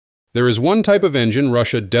There is one type of engine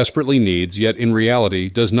Russia desperately needs, yet in reality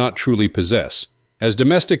does not truly possess. As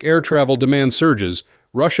domestic air travel demand surges,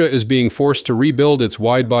 Russia is being forced to rebuild its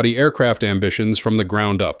wide-body aircraft ambitions from the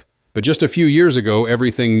ground up. But just a few years ago,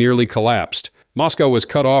 everything nearly collapsed. Moscow was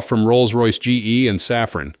cut off from Rolls-Royce, GE, and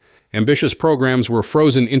Safran. Ambitious programs were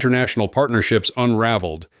frozen, international partnerships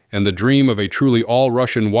unraveled, and the dream of a truly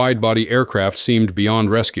all-Russian wide-body aircraft seemed beyond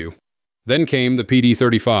rescue. Then came the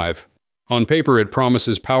PD-35. On paper, it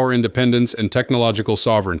promises power independence and technological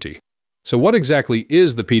sovereignty. So what exactly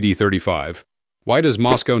is the PD-35? Why does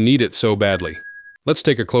Moscow need it so badly? Let's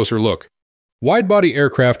take a closer look. Wide-body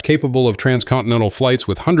aircraft capable of transcontinental flights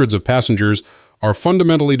with hundreds of passengers are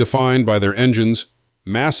fundamentally defined by their engines,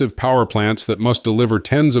 massive power plants that must deliver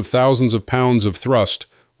tens of thousands of pounds of thrust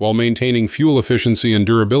while maintaining fuel efficiency and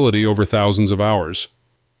durability over thousands of hours.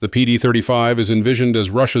 The PD-35 is envisioned as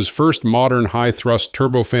Russia's first modern high-thrust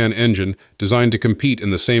turbofan engine designed to compete in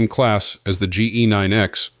the same class as the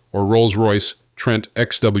GE9X or Rolls-Royce Trent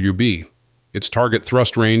XWB. Its target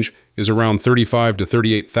thrust range is around 35 to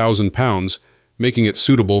 38,000 pounds, making it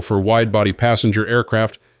suitable for wide-body passenger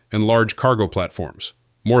aircraft and large cargo platforms.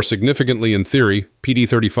 More significantly, in theory,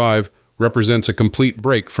 PD-35 represents a complete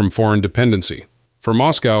break from foreign dependency. For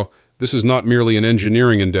Moscow, this is not merely an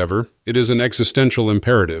engineering endeavor, it is an existential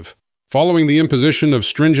imperative. Following the imposition of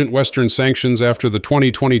stringent Western sanctions after the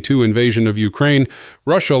 2022 invasion of Ukraine,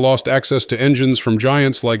 Russia lost access to engines from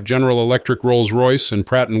giants like General Electric, Rolls-Royce, and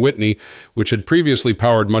Pratt & Whitney, which had previously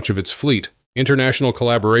powered much of its fleet. International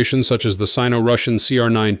collaborations such as the Sino-Russian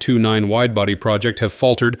CR929 widebody project have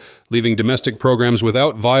faltered, leaving domestic programs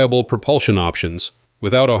without viable propulsion options.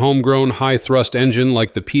 Without a homegrown high-thrust engine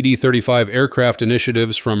like the PD-35 aircraft,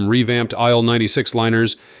 initiatives from revamped IL-96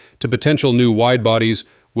 liners to potential new widebodies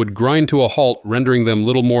would grind to a halt, rendering them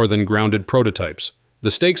little more than grounded prototypes.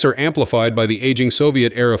 The stakes are amplified by the aging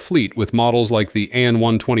Soviet-era fleet, with models like the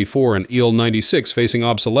AN-124 and IL-96 facing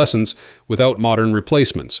obsolescence without modern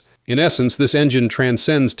replacements. In essence, this engine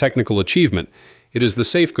transcends technical achievement. It is the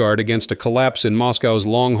safeguard against a collapse in Moscow's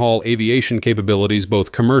long-haul aviation capabilities,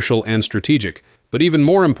 both commercial and strategic. But even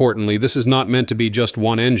more importantly, this is not meant to be just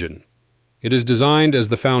one engine. It is designed as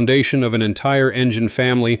the foundation of an entire engine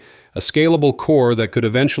family, a scalable core that could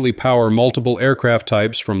eventually power multiple aircraft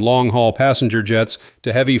types, from long-haul passenger jets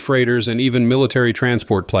to heavy freighters and even military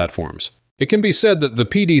transport platforms. It can be said that the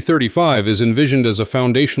PD-35 is envisioned as a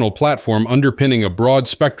foundational platform underpinning a broad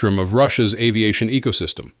spectrum of Russia's aviation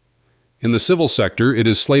ecosystem. In the civil sector, it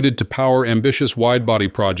is slated to power ambitious wide-body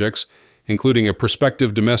projects, including a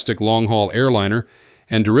prospective domestic long-haul airliner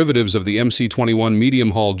and derivatives of the MC-21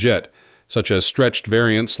 medium-haul jet, such as stretched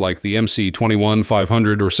variants like the MC-21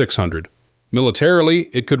 500 or 600. Militarily,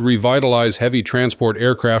 it could revitalize heavy transport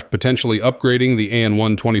aircraft, potentially upgrading the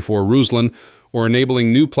AN-124 Ruslan or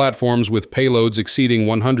enabling new platforms with payloads exceeding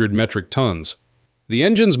 100 metric tons. The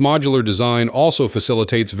engine's modular design also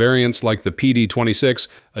facilitates variants like the PD-26,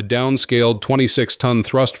 a downscaled 26-ton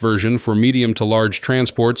thrust version for medium to large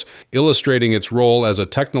transports, illustrating its role as a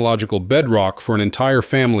technological bedrock for an entire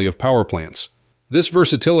family of power plants. This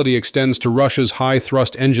versatility extends to Russia's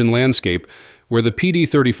high-thrust engine landscape, where the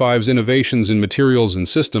PD-35's innovations in materials and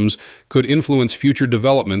systems could influence future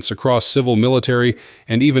developments across civil, military,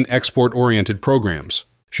 and even export-oriented programs.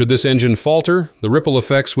 Should this engine falter, the ripple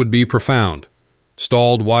effects would be profound.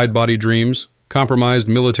 Stalled wide-body dreams, compromised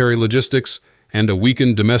military logistics, and a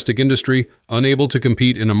weakened domestic industry unable to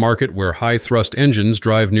compete in a market where high-thrust engines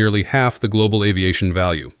drive nearly half the global aviation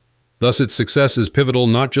value. Thus, its success is pivotal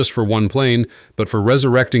not just for one plane, but for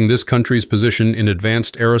resurrecting this country's position in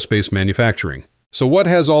advanced aerospace manufacturing. So what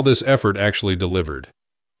has all this effort actually delivered?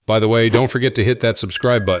 By the way, don't forget to hit that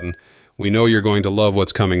subscribe button. We know you're going to love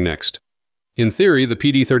what's coming next. In theory, the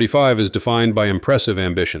PD-35 is defined by impressive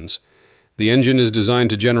ambitions. The engine is designed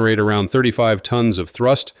to generate around 35 tons of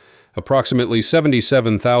thrust, approximately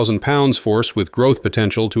 77,000 pounds force, with growth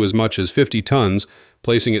potential to as much as 50 tons,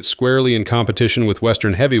 placing it squarely in competition with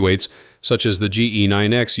Western heavyweights such as the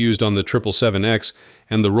GE9X used on the 777X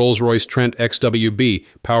and the Rolls-Royce Trent XWB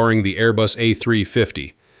powering the Airbus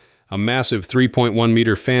A350. A massive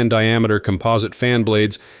 3.1-meter fan-diameter composite fan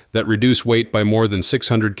blades that reduce weight by more than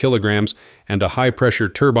 600 kilograms and a high-pressure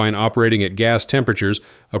turbine operating at gas temperatures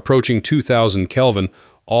approaching 2,000 Kelvin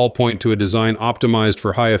all point to a design optimized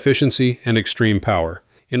for high efficiency and extreme power.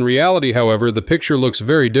 In reality, however, the picture looks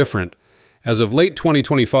very different. As of late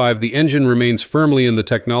 2025, the engine remains firmly in the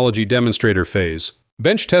technology demonstrator phase.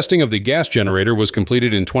 Bench testing of the gas generator was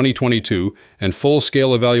completed in 2022, and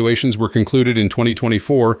full-scale evaluations were concluded in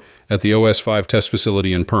 2024 at the OS-5 test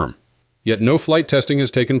facility in Perm. Yet no flight testing has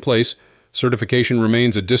taken place, certification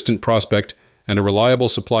remains a distant prospect, and a reliable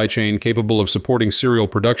supply chain capable of supporting serial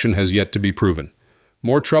production has yet to be proven.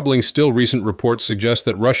 More troubling still, recent reports suggest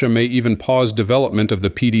that Russia may even pause development of the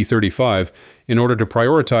PD-35 in order to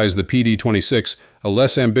prioritize the PD-26, a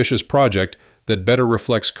less ambitious project that better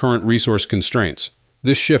reflects current resource constraints.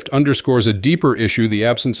 This shift underscores a deeper issue: the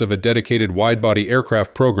absence of a dedicated wide-body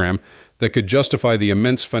aircraft program that could justify the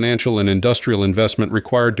immense financial and industrial investment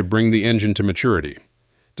required to bring the engine to maturity.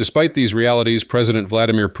 Despite these realities, President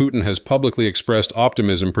Vladimir Putin has publicly expressed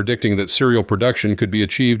optimism, predicting that serial production could be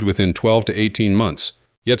achieved within 12 to 18 months.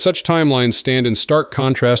 Yet such timelines stand in stark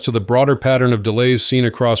contrast to the broader pattern of delays seen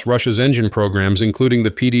across Russia's engine programs, including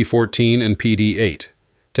the PD-14 and PD-8.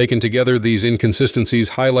 Taken together, these inconsistencies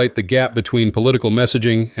highlight the gap between political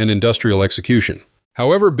messaging and industrial execution.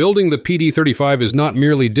 However, building the PD-35 is not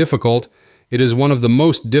merely difficult, it is one of the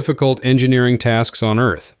most difficult engineering tasks on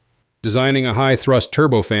Earth. Designing a high-thrust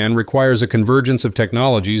turbofan requires a convergence of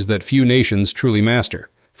technologies that few nations truly master.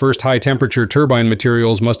 First, high-temperature turbine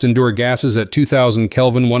materials must endure gases at 2000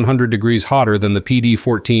 Kelvin, 100 degrees hotter than the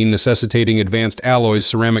PD-14, necessitating advanced alloys,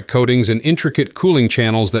 ceramic coatings, and intricate cooling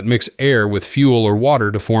channels that mix air with fuel or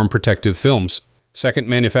water to form protective films. Second,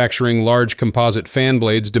 manufacturing large composite fan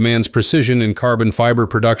blades demands precision in carbon fiber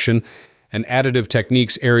production and additive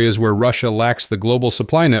techniques, areas where Russia lacks the global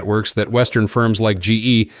supply networks that Western firms like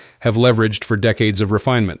GE have leveraged for decades of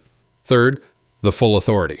refinement. Third, the full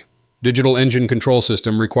authority. Digital engine control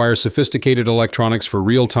system requires sophisticated electronics for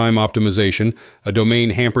real-time optimization, a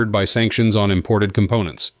domain hampered by sanctions on imported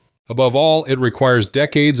components. Above all, it requires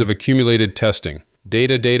decades of accumulated testing,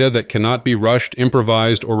 data that cannot be rushed,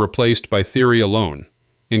 improvised, or replaced by theory alone.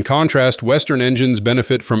 In contrast, Western engines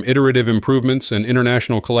benefit from iterative improvements and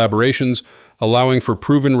international collaborations, allowing for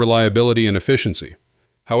proven reliability and efficiency.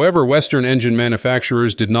 However, Western engine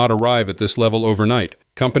manufacturers did not arrive at this level overnight.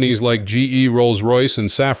 Companies like GE, Rolls-Royce, and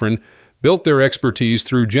Safran built their expertise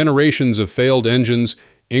through generations of failed engines,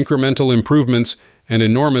 incremental improvements, and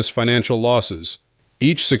enormous financial losses.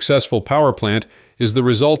 Each successful power plant is the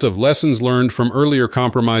result of lessons learned from earlier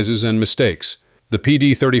compromises and mistakes. The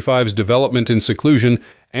PD-35's development in seclusion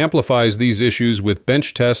amplifies these issues, with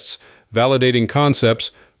bench tests validating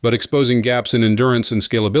concepts but exposing gaps in endurance and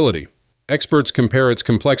scalability. Experts compare its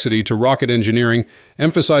complexity to rocket engineering,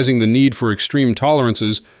 emphasizing the need for extreme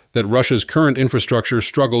tolerances that Russia's current infrastructure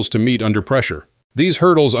struggles to meet under pressure. These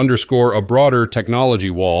hurdles underscore a broader technology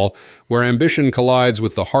wall where ambition collides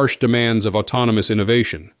with the harsh demands of autonomous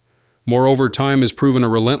innovation. Moreover, time has proven a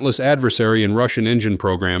relentless adversary in Russian engine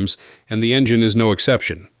programs, and the engine is no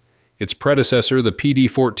exception. Its predecessor, the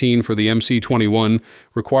PD-14 for the MC-21,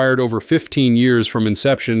 required over 15 years from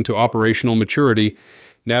inception to operational maturity,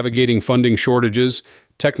 navigating funding shortages,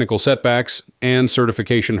 technical setbacks, and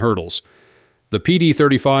certification hurdles. The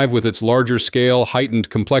PD-35, with its larger scale, heightened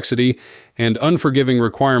complexity, and unforgiving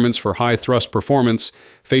requirements for high-thrust performance,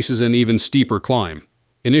 faces an even steeper climb.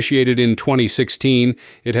 Initiated in 2016,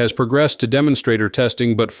 it has progressed to demonstrator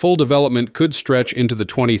testing, but full development could stretch into the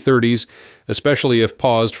 2030s, especially if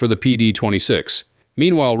paused for the PD-26.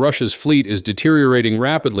 Meanwhile, Russia's fleet is deteriorating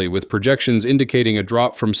rapidly, with projections indicating a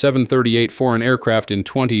drop from 738 foreign aircraft in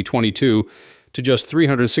 2022 to just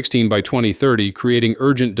 316 by 2030, creating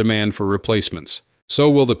urgent demand for replacements.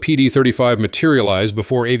 So will the PD-35 materialize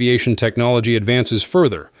before aviation technology advances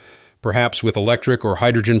further? Perhaps with electric or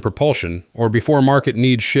hydrogen propulsion, or before market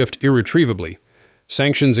needs shift irretrievably.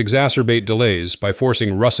 Sanctions exacerbate delays by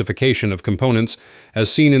forcing Russification of components,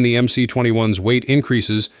 as seen in the MC-21's weight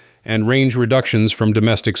increases and range reductions from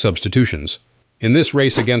domestic substitutions. In this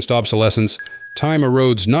race against obsolescence, time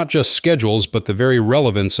erodes not just schedules but the very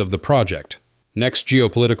relevance of the project. Next,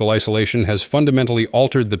 geopolitical isolation has fundamentally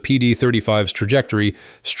altered the PD-35's trajectory,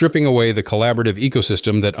 stripping away the collaborative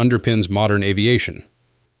ecosystem that underpins modern aviation.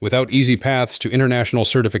 Without easy paths to international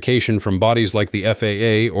certification from bodies like the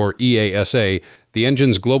FAA or EASA, the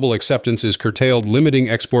engine's global acceptance is curtailed, limiting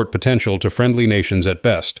export potential to friendly nations at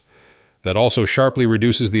best. That also sharply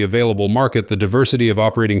reduces the available market, the diversity of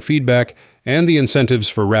operating feedback, and the incentives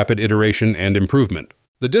for rapid iteration and improvement.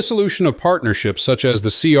 The dissolution of partnerships such as the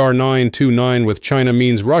CR929 with China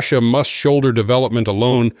means Russia must shoulder development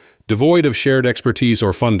alone, devoid of shared expertise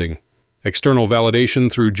or funding. External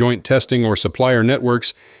validation through joint testing or supplier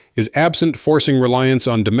networks is absent, forcing reliance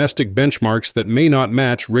on domestic benchmarks that may not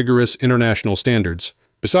match rigorous international standards.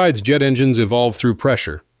 Besides, jet engines evolve through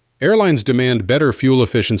pressure. Airlines demand better fuel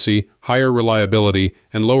efficiency, higher reliability,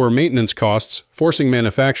 and lower maintenance costs, forcing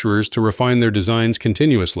manufacturers to refine their designs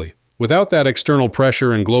continuously. Without that external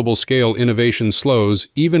pressure and global scale, innovation slows,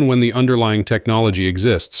 even when the underlying technology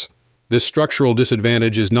exists. This structural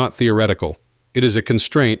disadvantage is not theoretical. It is a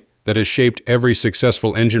constraint, that has shaped every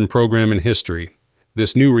successful engine program in history.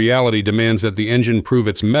 This new reality demands that the engine prove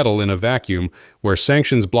its mettle in a vacuum where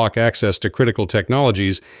sanctions block access to critical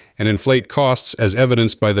technologies and inflate costs as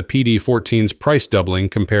evidenced by the PD-14's price doubling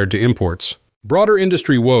compared to imports. Broader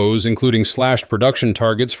industry woes, including slashed production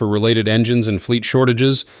targets for related engines and fleet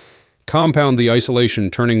shortages, compound the isolation,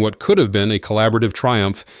 turning what could have been a collaborative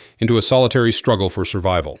triumph into a solitary struggle for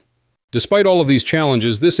survival. Despite all of these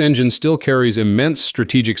challenges, this engine still carries immense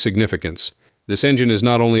strategic significance. This engine is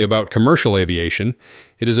not only about commercial aviation,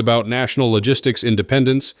 it is about national logistics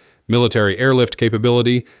independence, military airlift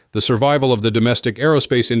capability, the survival of the domestic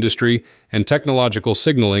aerospace industry, and technological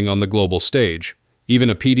signaling on the global stage. Even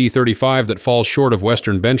a PD-35 that falls short of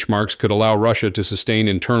Western benchmarks could allow Russia to sustain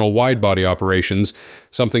internal wide-body operations,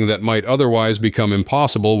 something that might otherwise become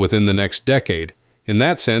impossible within the next decade. In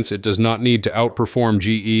that sense, it does not need to outperform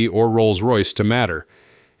GE or Rolls-Royce to matter.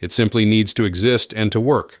 It simply needs to exist and to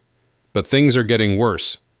work. But things are getting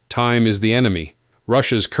worse. Time is the enemy.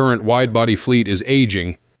 Russia's current wide-body fleet is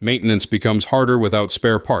aging. Maintenance becomes harder without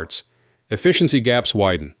spare parts. Efficiency gaps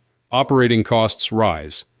widen. Operating costs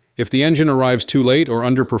rise. If the engine arrives too late or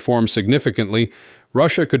underperforms significantly,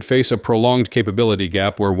 Russia could face a prolonged capability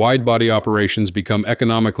gap where wide-body operations become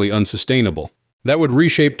economically unsustainable. That would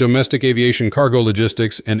reshape domestic aviation cargo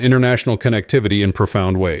logistics and international connectivity in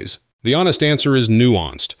profound ways. The honest answer is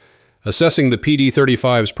nuanced. Assessing the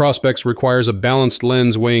PD-35's prospects requires a balanced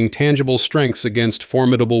lens weighing tangible strengths against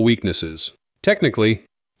formidable weaknesses. Technically,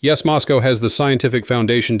 yes, Moscow has the scientific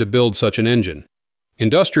foundation to build such an engine.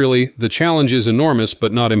 Industrially, the challenge is enormous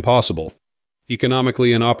but not impossible.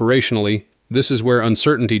 Economically and operationally, this is where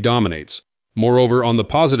uncertainty dominates. Moreover, on the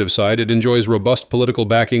positive side, it enjoys robust political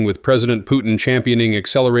backing with President Putin championing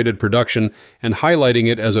accelerated production and highlighting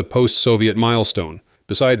it as a post-Soviet milestone.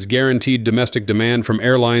 Besides, guaranteed domestic demand from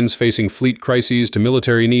airlines facing fleet crises to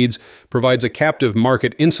military needs provides a captive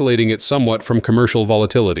market insulating it somewhat from commercial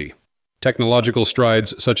volatility. Technological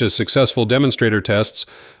strides, such as successful demonstrator tests,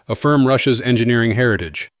 affirm Russia's engineering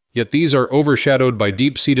heritage. Yet these are overshadowed by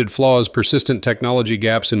deep-seated flaws, persistent technology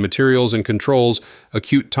gaps in materials and controls,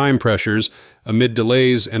 acute time pressures, amid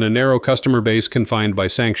delays, and a narrow customer base confined by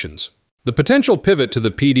sanctions. The potential pivot to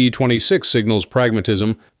the PD-26 signals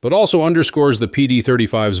pragmatism, but also underscores the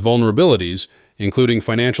PD-35's vulnerabilities, including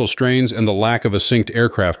financial strains and the lack of a synced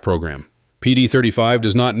aircraft program. PD-35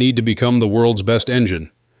 does not need to become the world's best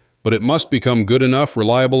engine, but it must become good enough,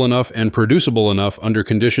 reliable enough, and producible enough under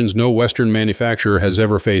conditions no Western manufacturer has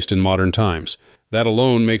ever faced in modern times. That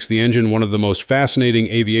alone makes the engine one of the most fascinating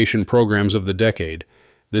aviation programs of the decade.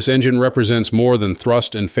 This engine represents more than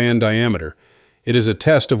thrust and fan diameter. It is a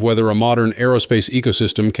test of whether a modern aerospace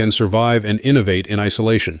ecosystem can survive and innovate in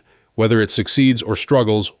isolation. Whether it succeeds or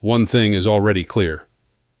struggles, one thing is already clear.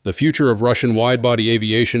 The future of Russian wide-body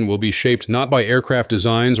aviation will be shaped not by aircraft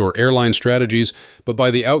designs or airline strategies, but by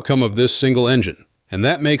the outcome of this single engine. And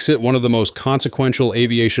that makes it one of the most consequential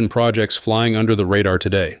aviation projects flying under the radar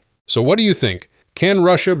today. So what do you think? Can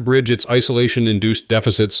Russia bridge its isolation-induced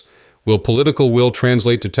deficits? Will political will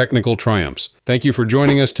translate to technical triumphs? Thank you for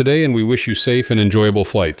joining us today, and we wish you safe and enjoyable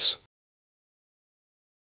flights.